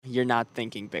you're not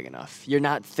thinking big enough. You're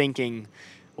not thinking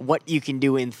what you can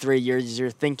do in 3 years. You're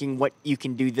thinking what you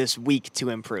can do this week to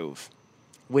improve,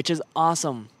 which is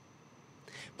awesome.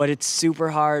 But it's super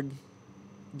hard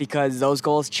because those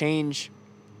goals change.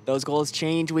 Those goals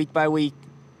change week by week,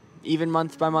 even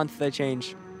month by month they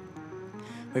change.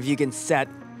 But if you can set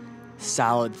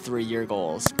solid 3-year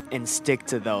goals and stick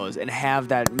to those and have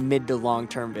that mid to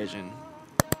long-term vision,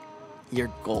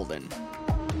 you're golden.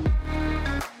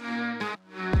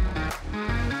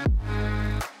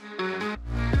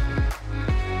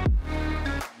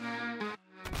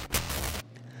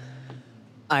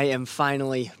 I am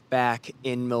finally back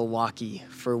in Milwaukee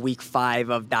for week 5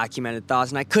 of Documented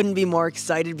Thoughts, and I couldn't be more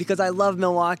excited because I love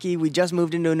Milwaukee. We just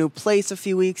moved into a new place a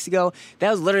few weeks ago. That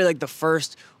was literally like the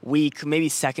first week, maybe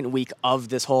second week of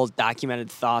this whole Documented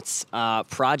Thoughts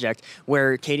project,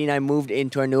 where Katie and I moved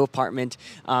into our new apartment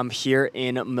here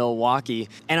in Milwaukee.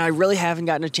 And I really haven't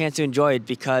gotten a chance to enjoy it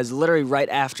because literally right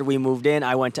after we moved in,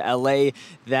 I went to LA,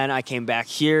 then I came back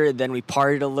here, then we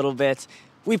partied a little bit.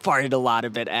 We partied a lot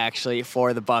of it, actually,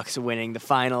 for the Bucks winning the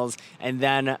finals. And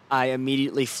then I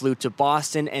immediately flew to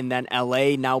Boston and then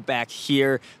LA, now back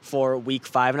here for week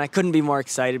 5. And I couldn't be more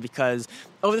excited because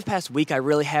over the past week, I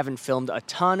really haven't filmed a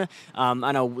ton.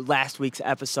 I know last week's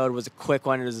episode was a quick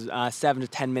one. It was 7 to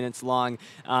 10 minutes long.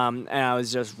 And I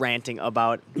was just ranting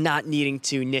about not needing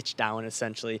to niche down,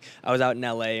 essentially. I was out in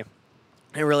LA.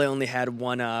 I really only had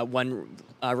one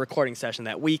recording session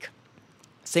that week.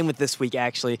 Same with this week,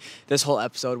 actually. This whole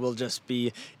episode will just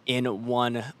be in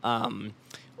one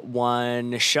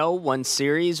show, one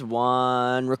series,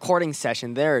 one recording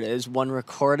session. There it is, one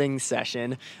recording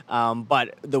session.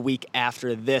 But the week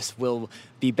after this, we'll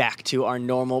be back to our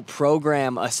normal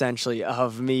program, essentially,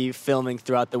 of me filming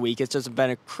throughout the week. It's just been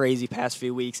a crazy past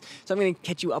few weeks. So I'm going to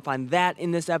catch you up on that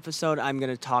in this episode. I'm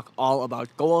going to talk all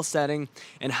about goal setting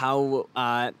and how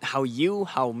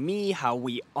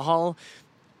we all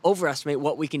overestimate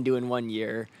what we can do in 1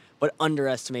 year, but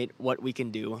underestimate what we can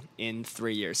do in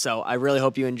 3 years. So I really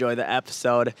hope you enjoy the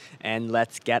episode, and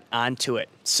let's get on to it.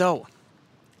 So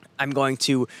I'm going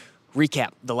to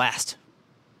recap the last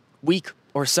week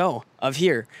or so of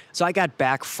here. So I got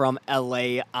back from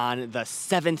LA on the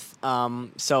 7th,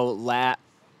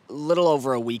 little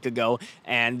over a week ago,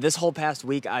 and this whole past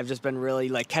week I've just been really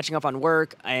like catching up on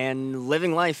work and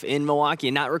living life in Milwaukee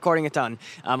and not recording a ton.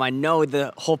 I know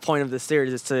the whole point of this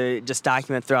series is to just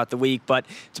document throughout the week, but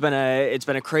it's been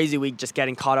a crazy week just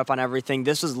getting caught up on everything.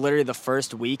 This was literally the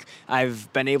first week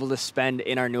I've been able to spend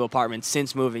in our new apartment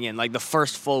since moving in, like the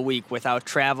first full week without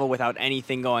travel, without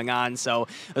anything going on. So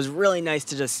it was really nice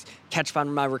to just catch up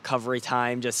on my recovery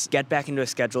time, just get back into a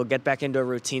schedule, get back into a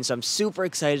routine. So I'm super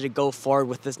excited to go forward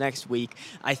with this next week.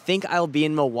 I think I'll be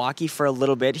in Milwaukee for a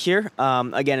little bit here.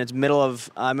 Again, it's middle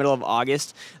of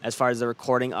August as far as the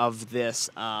recording of this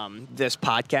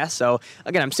podcast. So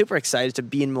again, I'm super excited to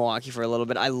be in Milwaukee for a little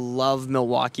bit. I love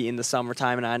Milwaukee in the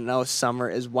summertime, and I know summer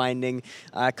is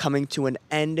coming to an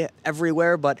end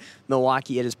everywhere, but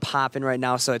Milwaukee, it is popping right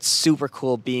now. So it's super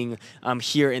cool being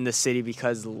here in the city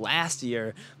because last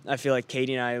year, I feel like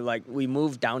Katie and I, we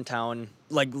moved downtown,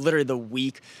 literally the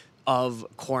week of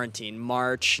quarantine,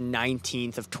 March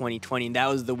 19th of 2020. And that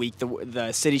was the week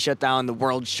the city shut down, the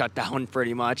world shut down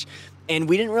pretty much. And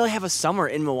we didn't really have a summer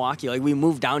in Milwaukee. We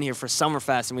moved down here for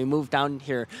Summerfest, and we moved down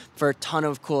here for a ton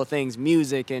of cool things,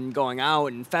 music and going out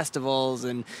and festivals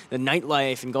and the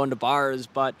nightlife and going to bars.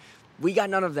 But we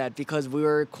got none of that because we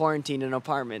were quarantined in an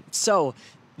apartment. So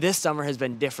this summer has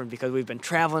been different because we've been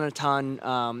traveling a ton,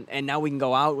 and now we can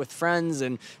go out with friends,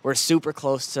 and we're super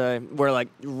close to, we're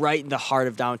right in the heart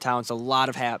of downtown, so a lot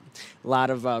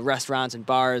of restaurants and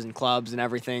bars and clubs and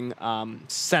everything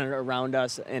centered around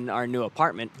us in our new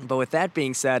apartment. But with that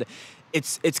being said,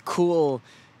 it's cool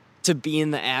to be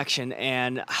in the action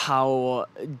and how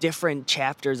different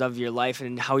chapters of your life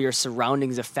and how your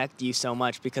surroundings affect you so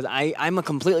much, because I'm a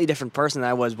completely different person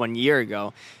than I was 1 year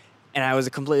ago. And I was a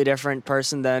completely different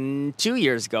person than 2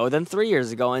 years ago, than 3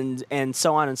 years ago, and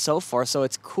so on and so forth. So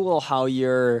it's cool how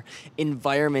your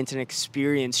environment and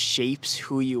experience shapes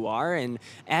who you are. And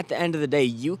at the end of the day,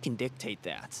 you can dictate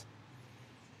that.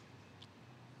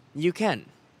 You can.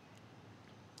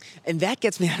 And that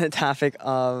gets me on the topic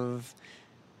of,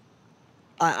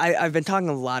 I've been talking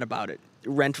a lot about it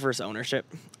rent versus ownership.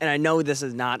 And I know this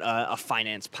is not a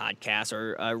finance podcast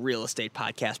or a real estate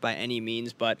podcast by any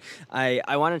means, but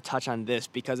I want to touch on this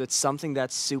because it's something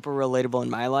that's super relatable in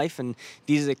my life. And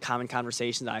these are the common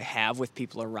conversations I have with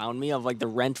people around me of like the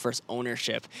rent versus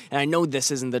ownership. And I know this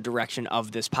isn't the direction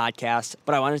of this podcast,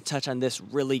 but I want to touch on this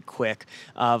really quick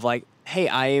of like, hey,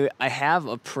 I have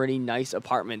a pretty nice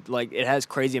apartment. Like, it has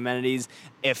crazy amenities.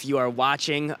 If you are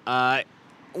watching,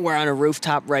 we're on a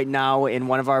rooftop right now in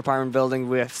one of our apartment buildings.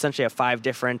 We essentially have 5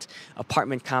 different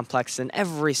apartment complexes, and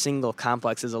every single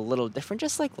complex is a little different,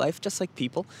 just like life, just like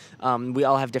people. We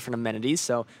all have different amenities,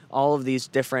 so all of these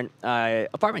different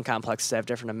apartment complexes have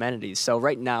different amenities. So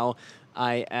right now,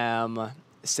 I am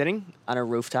sitting on a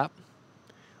rooftop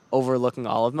overlooking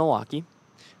all of Milwaukee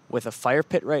with a fire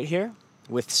pit right here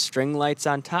with string lights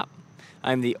on top.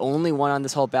 I'm the only one on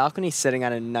this whole balcony sitting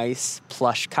on a nice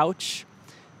plush couch.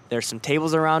 There's some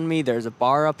tables around me. There's a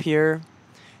bar up here.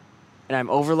 And I'm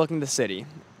overlooking the city.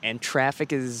 And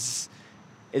traffic is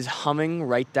humming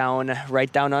right down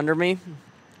under me.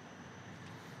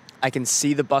 I can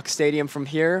see the Buck Stadium from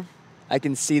here. I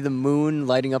can see the moon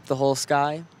lighting up the whole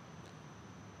sky.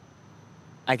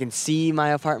 I can see my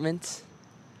apartment.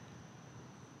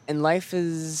 And life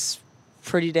is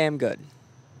pretty damn good.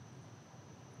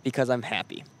 Because I'm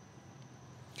happy.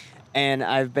 And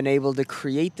I've been able to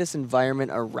create this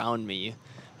environment around me.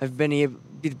 I've been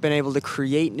able to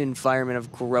create an environment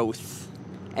of growth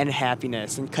and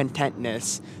happiness and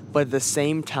contentness, but at the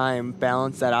same time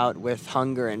balance that out with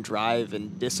hunger and drive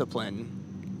and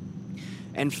discipline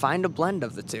and find a blend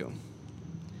of the two.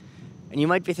 And you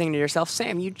might be thinking to yourself,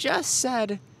 Sam, you just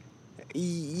said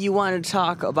you want to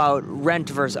talk about rent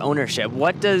versus ownership.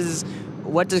 What does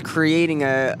creating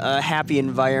a happy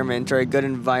environment or a good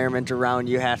environment around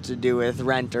you have to do with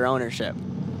rent or ownership?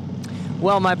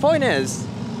 Well, my point is,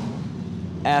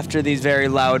 after these very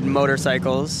loud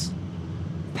motorcycles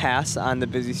pass on the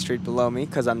busy street below me,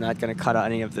 because I'm not going to cut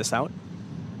any of this out,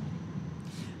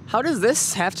 how does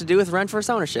this have to do with rent versus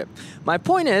ownership? My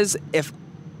point is, if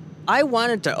I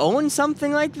wanted to own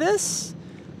something like this,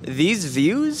 these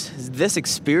views, this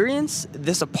experience,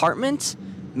 this apartment,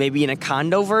 maybe in a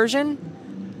condo version,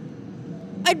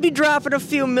 I'd be dropping a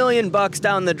few $1,000,000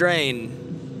 down the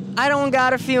drain. I don't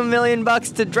got a few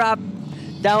 $1,000,000 to drop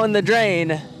down the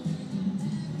drain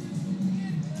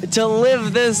to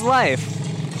live this life.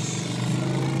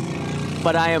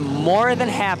 But I am more than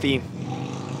happy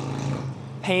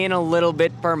paying a little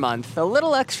bit per month, a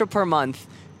little extra per month,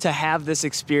 to have this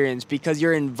experience, because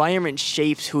your environment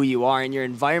shapes who you are and your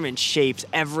environment shapes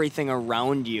everything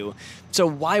around you. So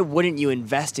why wouldn't you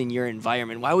invest in your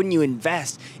environment? Why wouldn't you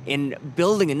invest in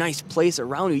building a nice place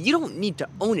around you? You don't need to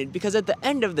own it, because at the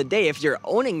end of the day, if you're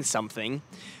owning something,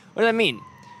 what does that mean?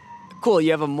 Cool, you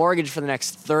have a mortgage for the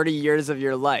next 30 years of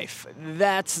your life.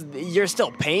 You're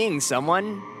still paying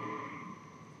someone.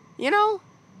 You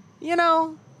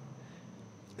know?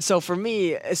 So for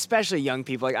me, especially young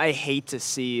people, like, I hate to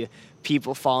see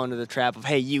people fall into the trap of,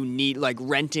 hey,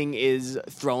 renting is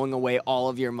throwing away all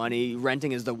of your money.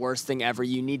 Renting is the worst thing ever.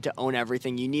 You need to own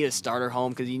everything. You need a starter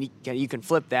home because you can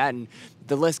flip that, and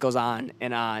the list goes on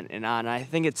and on and on. And I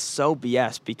think it's so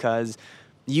BS, because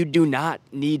you do not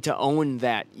need to own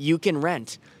that. You can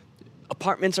rent.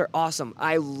 Apartments are awesome.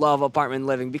 I love apartment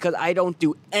living because I don't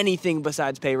do anything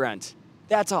besides pay rent.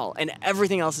 That's all. And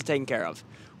everything else is taken care of.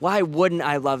 Why wouldn't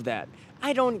I love that?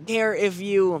 I don't care if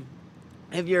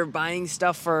you're buying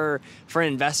stuff for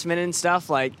investment and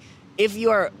stuff. Like, if you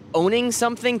are owning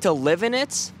something to live in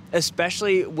it,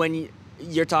 especially when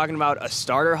you're talking about a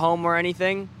starter home or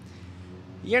anything,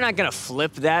 you're not gonna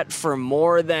flip that for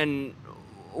more than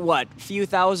a few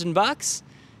 $1,000s?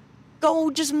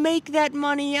 Go just make that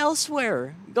money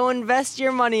elsewhere. Go invest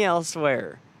your money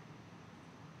elsewhere.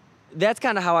 That's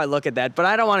kind of how I look at that, but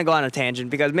I don't want to go on a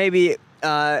tangent, because maybe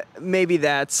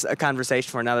that's a conversation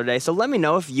for another day. So let me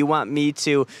know if you want me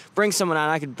to bring someone on.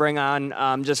 I could bring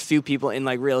on just a few people in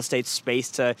like real estate space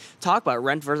to talk about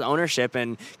rent versus ownership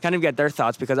and kind of get their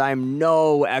thoughts, because I am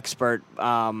no expert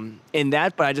in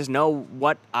that, but I just know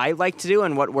what I like to do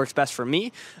and what works best for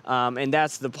me. And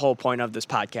that's the whole point of this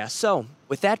podcast. So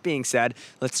with that being said,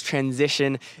 let's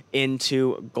transition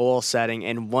into goal setting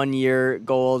and 1-year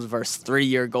goals versus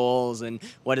 3-year goals, and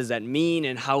what does that mean,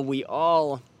 and how we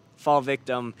all fall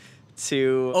victim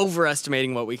to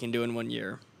overestimating what we can do in 1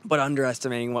 year, but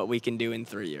underestimating what we can do in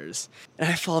 3 years. And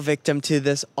I fall victim to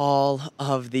this all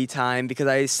of the time, because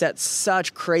I set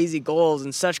such crazy goals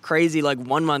and such crazy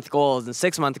 1-month goals and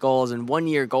 6-month goals and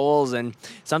 1-year goals, and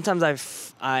sometimes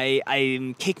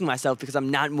I'm kicking myself because I'm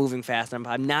not moving fast enough,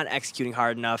 I'm not executing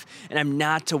hard enough, and I'm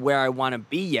not to where I want to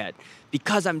be yet,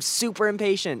 because I'm super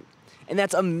impatient. And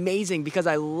that's amazing because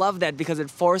I love that because it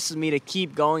forces me to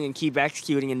keep going and keep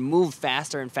executing and move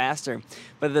faster and faster.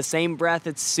 But at the same breath,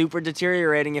 it's super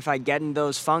deteriorating if I get in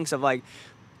those funks of like,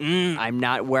 I'm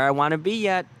not where I want to be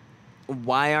yet.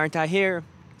 Why aren't I here?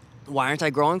 Why aren't I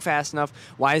growing fast enough?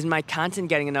 Why isn't my content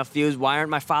getting enough views? Why aren't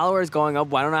my followers going up?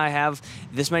 Why don't I have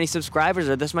this many subscribers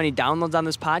or this many downloads on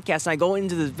this podcast? And I go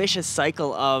into this vicious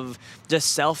cycle of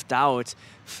just self-doubt,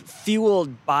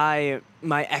 fueled by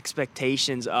my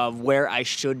expectations of where I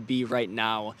should be right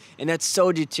now. And that's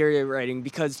so deteriorating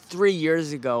because 3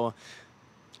 years ago,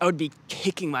 I would be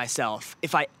kicking myself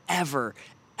if I ever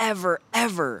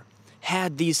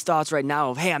had these thoughts right now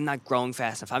of, hey, I'm not growing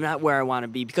fast enough. I'm not where I want to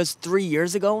be. Because 3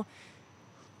 years ago,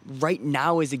 right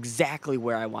now is exactly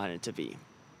where I wanted to be.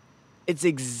 It's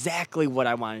exactly what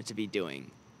I wanted to be doing.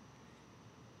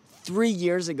 3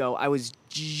 years ago, I was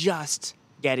just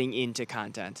getting into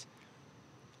content.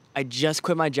 I just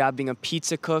quit my job being a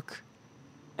pizza cook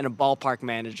and a ballpark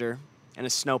manager and a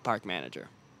snow park manager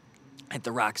at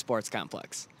the Rock Sports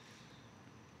Complex.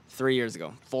 3 years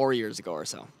ago, 4 years ago or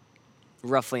so.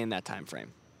 Roughly in that time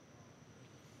frame.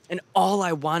 And all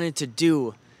I wanted to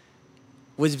do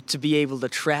was to be able to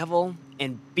travel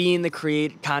and be in the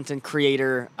content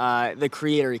creator, the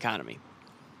creator economy.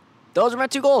 Those are my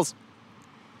 2 goals.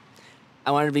 I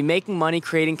wanted to be making money,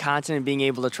 creating content, and being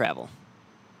able to travel.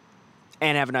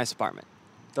 And have a nice apartment.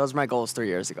 Those were my goals 3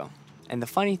 years ago. And the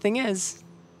funny thing is,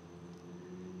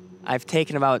 I've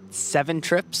taken about 7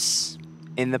 trips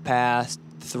in the past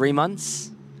 3 months.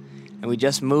 And we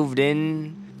just moved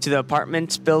in to the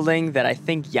apartment building that I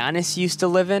think Giannis used to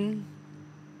live in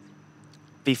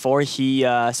before he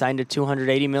signed a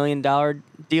 $280 million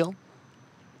deal.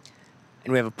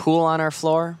 And we have a pool on our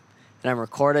floor. And I'm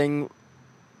recording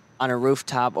on a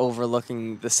rooftop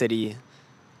overlooking the city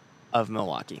of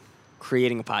Milwaukee,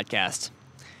 creating a podcast.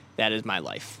 That is my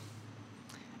life.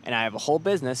 And I have a whole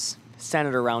business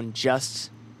centered around just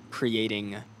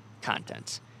creating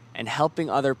content and helping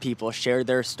other people share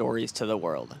their stories to the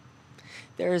world.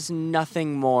 There is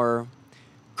nothing more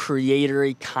creator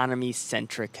economy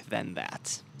centric than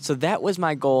that. So that was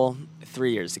my goal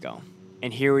 3 years ago.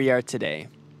 And here we are today,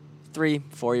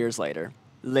 4 years later,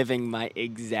 living my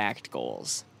exact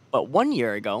goals. But 1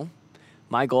 year ago,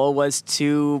 my goal was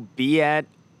to be at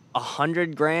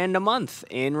 $100,000 a month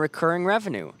in recurring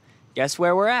revenue. Guess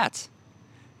where we're at?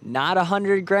 Not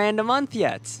 $100,000 a month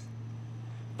yet.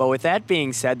 But with that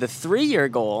being said, the 3-year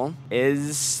goal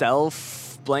is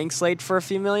blank slate for a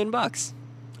few $1 million.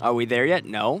 Are we there yet?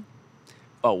 No.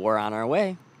 But we're on our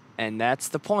way. And that's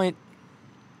the point.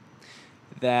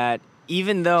 That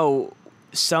even though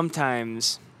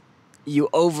sometimes you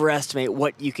overestimate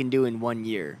what you can do in 1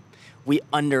 year, we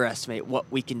underestimate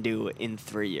what we can do in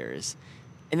 3 years.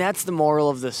 And that's the moral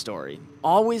of the story.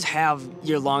 Always have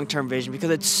your long-term vision because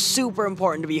it's super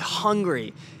important to be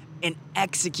hungry and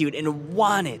execute and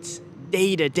want it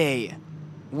day to day,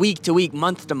 week to week,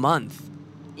 month to month,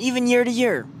 even year to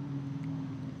year.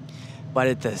 But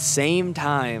at the same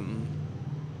time,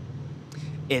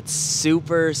 it's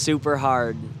super, super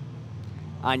hard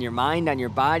on your mind, on your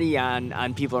body,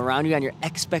 on people around you, on your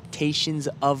expectations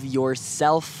of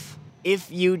yourself.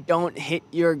 If you don't hit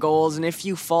your goals and if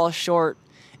you fall short,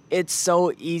 it's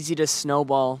so easy to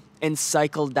snowball and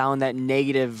cycle down that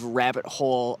negative rabbit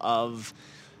hole of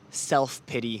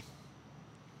self-pity,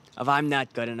 of I'm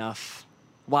not good enough.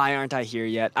 Why aren't I here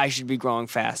yet? I should be growing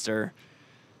faster.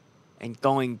 And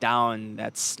going down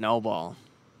that snowball,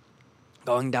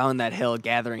 going down that hill,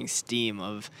 gathering steam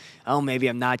of, oh, maybe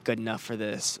I'm not good enough for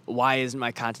this. Why isn't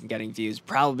my content getting views?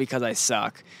 Probably because I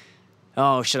suck.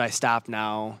 Oh, should I stop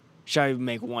now? Should I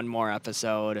make one more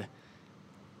episode?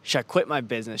 Should I quit my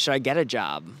business? Should I get a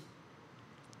job?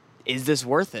 Is this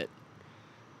worth it?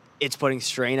 It's putting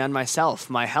strain on myself,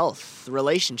 my health,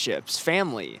 relationships,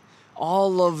 family.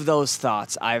 All of those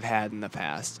thoughts I've had in the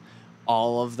past.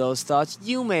 All of those thoughts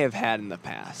you may have had in the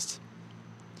past.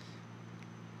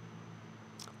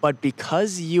 But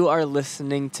because you are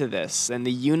listening to this and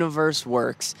the universe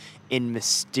works in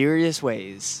mysterious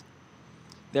ways,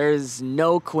 there is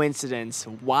no coincidence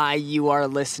why you are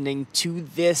listening to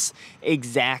this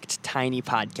exact tiny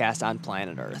podcast on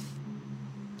planet Earth.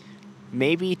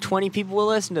 Maybe 20 people will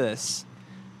listen to this.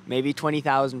 Maybe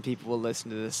 20,000 people will listen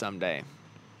to this someday.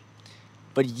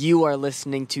 But you are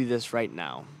listening to this right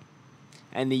now.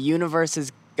 And the universe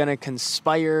is going to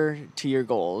conspire to your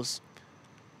goals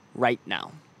right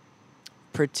now.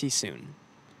 Pretty soon.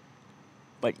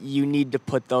 But you need to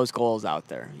put those goals out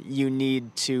there. You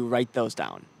need to write those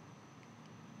down.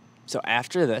 So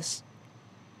after this,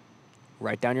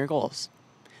 write down your goals.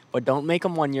 But don't make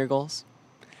them 1 year goals.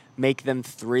 Make them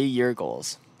 3 year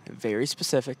goals. very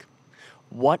specific.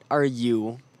 What are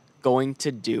you going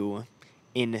to do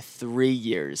in 3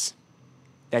 years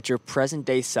that your present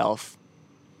day self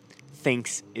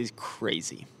thinks is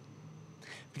crazy?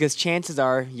 Because chances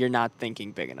are you're not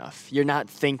thinking big enough. You're not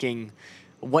thinking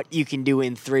what you can do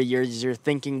in 3 years. You're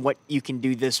thinking what you can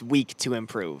do this week to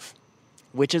improve,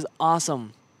 which is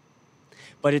awesome.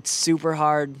 But it's super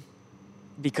hard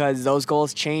because those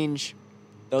goals change.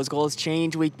 Those goals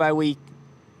change week by week,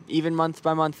 even month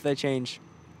by month they change.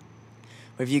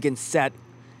 But if you can set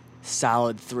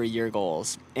solid 3-year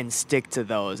goals and stick to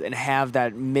those and have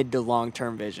that mid to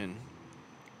long-term vision,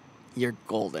 you're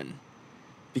golden.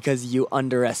 Because you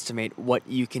underestimate what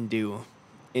you can do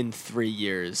in 3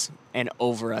 years and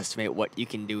overestimate what you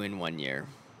can do in 1 year.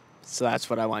 So that's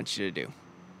what I want you to do.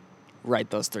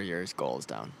 Write those 3 years goals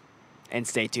down. And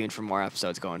stay tuned for more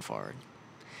episodes going forward.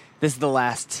 This is the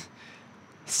last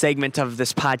segment of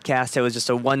this podcast. It was just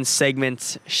a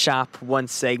 1-segment shop,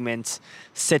 1-segment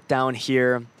sit down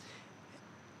here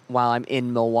while I'm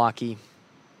in Milwaukee.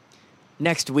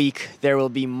 Next week, there will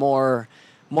be more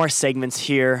segments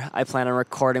here. I plan on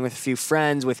recording with a few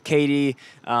friends, with Katie,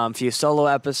 a few solo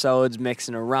episodes,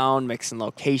 mixing around, mixing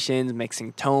locations,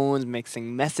 mixing tones,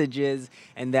 mixing messages,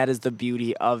 and that is the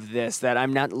beauty of this, that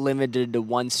I'm not limited to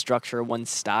one structure, one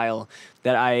style,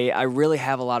 that I really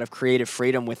have a lot of creative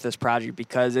freedom with this project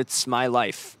because it's my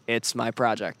life. It's my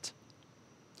project.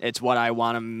 It's what I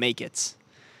want to make it.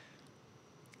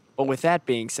 But with that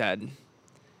being said,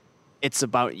 it's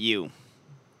about you.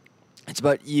 It's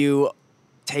about you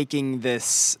taking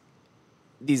these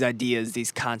ideas,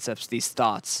 these concepts, these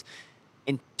thoughts,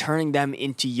 and turning them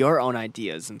into your own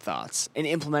ideas and thoughts and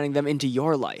implementing them into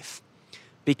your life.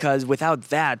 Because without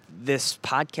that, this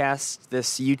podcast,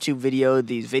 this YouTube video,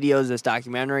 these videos, this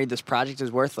documentary, this project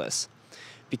is worthless.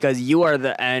 Because you are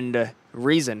the end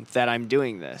reason that I'm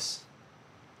doing this.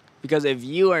 Because if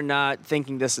you are not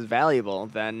thinking this is valuable,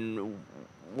 then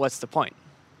what's the point?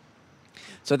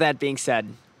 So that being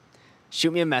said,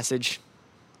 shoot me a message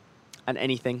on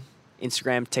anything,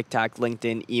 Instagram, TikTok,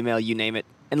 LinkedIn, email, you name it,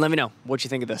 and let me know what you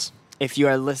think of this. If you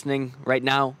are listening right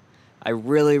now, I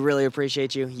really, really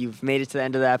appreciate you. You've made it to the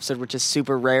end of the episode, which is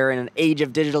super rare in an age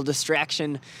of digital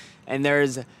distraction, and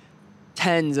there's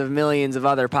tens of millions of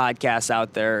other podcasts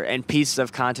out there and pieces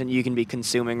of content you can be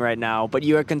consuming right now, but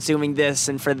you are consuming this,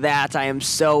 and for that, I am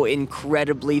so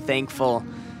incredibly thankful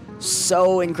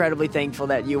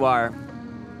that you are.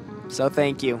 So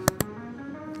thank you,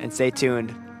 and stay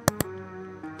tuned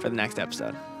for the next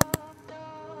episode.